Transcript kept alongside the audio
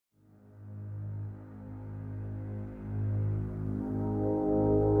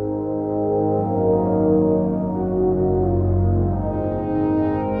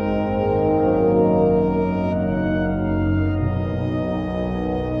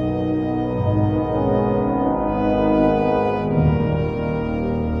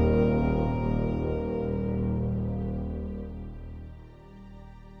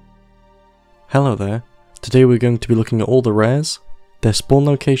Hello there, today we're going to be looking at all the rares, their spawn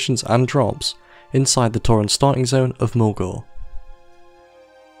locations and drops, inside the Tauren starting zone of Mulgore.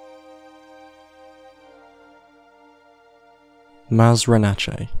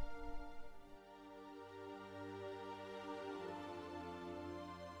 Mazzranache.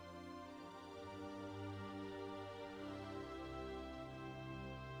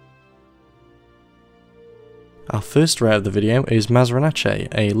 Our first rare of the video is Mazzranache,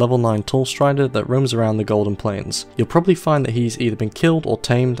 a level 9 tall strider that roams around the Golden Plains. You'll probably find that he's either been killed or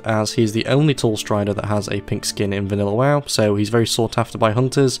tamed, as he's the only tall strider that has a pink skin in vanilla WoW, so he's very sought after by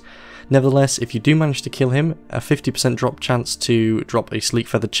hunters. Nevertheless, if you do manage to kill him, a 50% drop chance to drop a sleek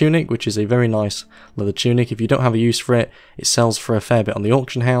feather tunic, which is a very nice leather tunic. If you don't have a use for it, it sells for a fair bit on the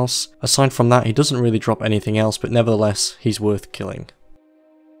auction house. Aside from that, he doesn't really drop anything else, but nevertheless, he's worth killing.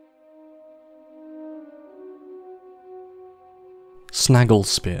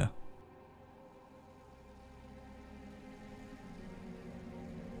 Snagglespear.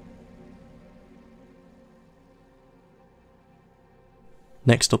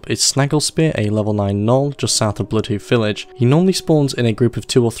 Next up is Snagglespear, a level 9 gnoll just south of Bloodhoof village. He normally spawns in a group of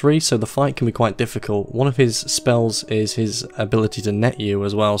 2 or 3, so the fight can be quite difficult. One of his spells is his ability to net you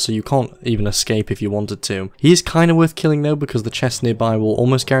as well, so you can't even escape if you wanted to. He is kind of worth killing though, because the chest nearby will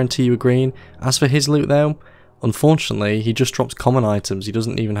almost guarantee you a green. As for his loot though, unfortunately, he just drops common items. He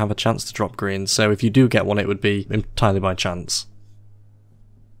doesn't even have a chance to drop green, so if you do get one, it would be entirely by chance.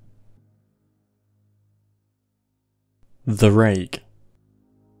 The Rake.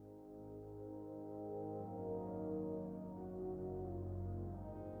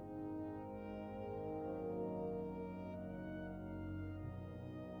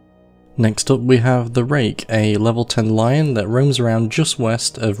 Next up we have the Rake, a level 10 lion that roams around just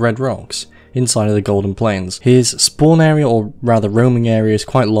west of Red Rocks, inside of the Golden Plains. His spawn area, or rather roaming area, is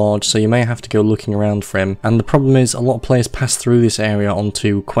quite large, so you may have to go looking around for him, and the problem is a lot of players pass through this area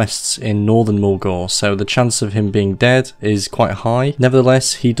onto quests in northern Mulgore, so the chance of him being dead is quite high.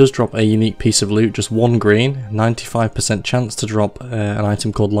 Nevertheless, he does drop a unique piece of loot, just 1 green, 95% chance to drop an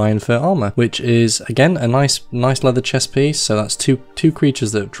item called Lion Fur Armor, which is again a nice leather chest piece. So that's two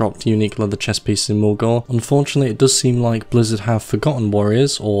creatures that have dropped unique leather chest pieces in Mulgore. Unfortunately, it does seem like Blizzard have forgotten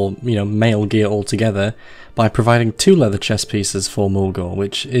warriors, or male gear altogether, by providing 2 leather chest pieces for Mulgore,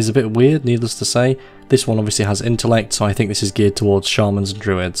 which is a bit weird, needless to say. This one obviously has intellect, so I think this is geared towards shamans and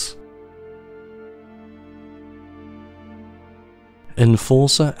druids.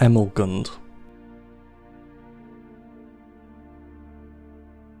 Enforcer Emilgund.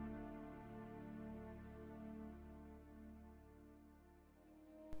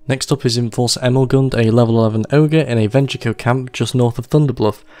 Next up is Enforcer Emilgund, a level 11 ogre in a Ventrico camp just north of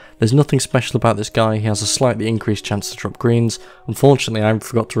Thunderbluff. There's nothing special about this guy. He has a slightly increased chance to drop greens. Unfortunately, I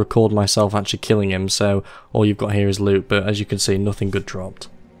forgot to record myself actually killing him, so all you've got here is loot, but as you can see, nothing good dropped.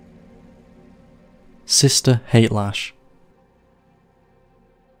 Sister Hatelash.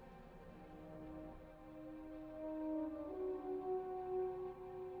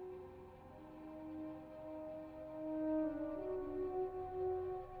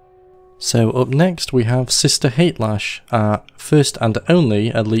 So up next we have Sister Hatelash, our first and only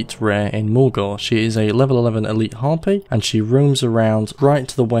elite rare in Mulgore. She is a level 11 elite harpy, and she roams around right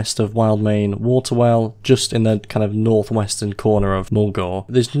to the west of Wildmane Waterwell, just in the kind of northwestern corner of Mulgore.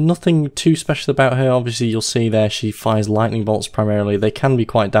 There's nothing too special about her. Obviously you'll see there she fires lightning bolts primarily. They can be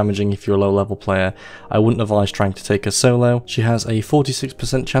quite damaging if you're a low level player. I wouldn't advise trying to take her solo. She has a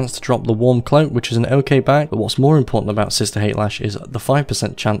 46% chance to drop the Warm Cloak, which is an okay back, but what's more important about Sister Hatelash is the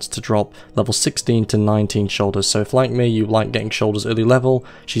 5% chance to drop level 16 to 19 shoulders, so if like me you like getting shoulders early level,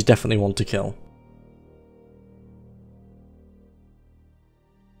 she's definitely one to kill.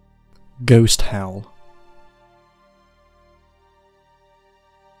 Ghost Howl.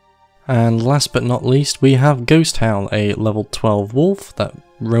 And last but not least we have Ghost Howl, a level 12 wolf that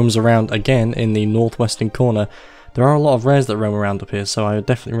roams around again in the northwestern corner. There are a lot of rares that roam around up here, so I would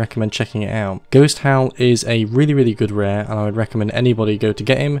definitely recommend checking it out. Ghost Howl is a really good rare, and I would recommend anybody go to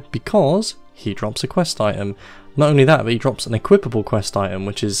get him because he drops a quest item. Not only that, but he drops an equipable quest item,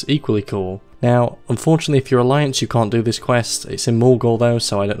 which is equally cool. Now, unfortunately if you're Alliance you can't do this quest. It's in Mulgore though,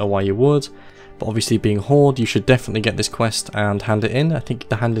 so I don't know why you would. But obviously being Horde, you should definitely get this quest and hand it in. I think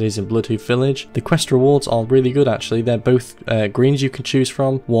the hand it is in Bloodhoof village. The quest rewards are really good actually. They're both greens you can choose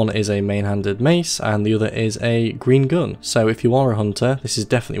from. One is a main-handed mace and the other is a green gun. So if you are a hunter, this is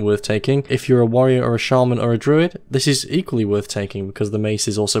definitely worth taking. If you're a warrior or a shaman or a druid, this is equally worth taking because the mace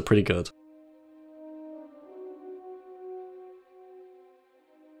is also pretty good.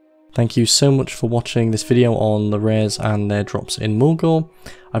 Thank you so much for watching this video on the rares and their drops in Mulgore.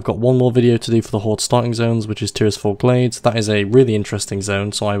 I've got one more video to do for the Horde starting zones, which is Tirisfal Glades. That is a really interesting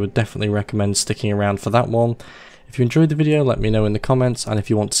zone, so I would definitely recommend sticking around for that one. If you enjoyed the video, let me know in the comments, and if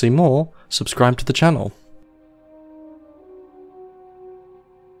you want to see more, subscribe to the channel.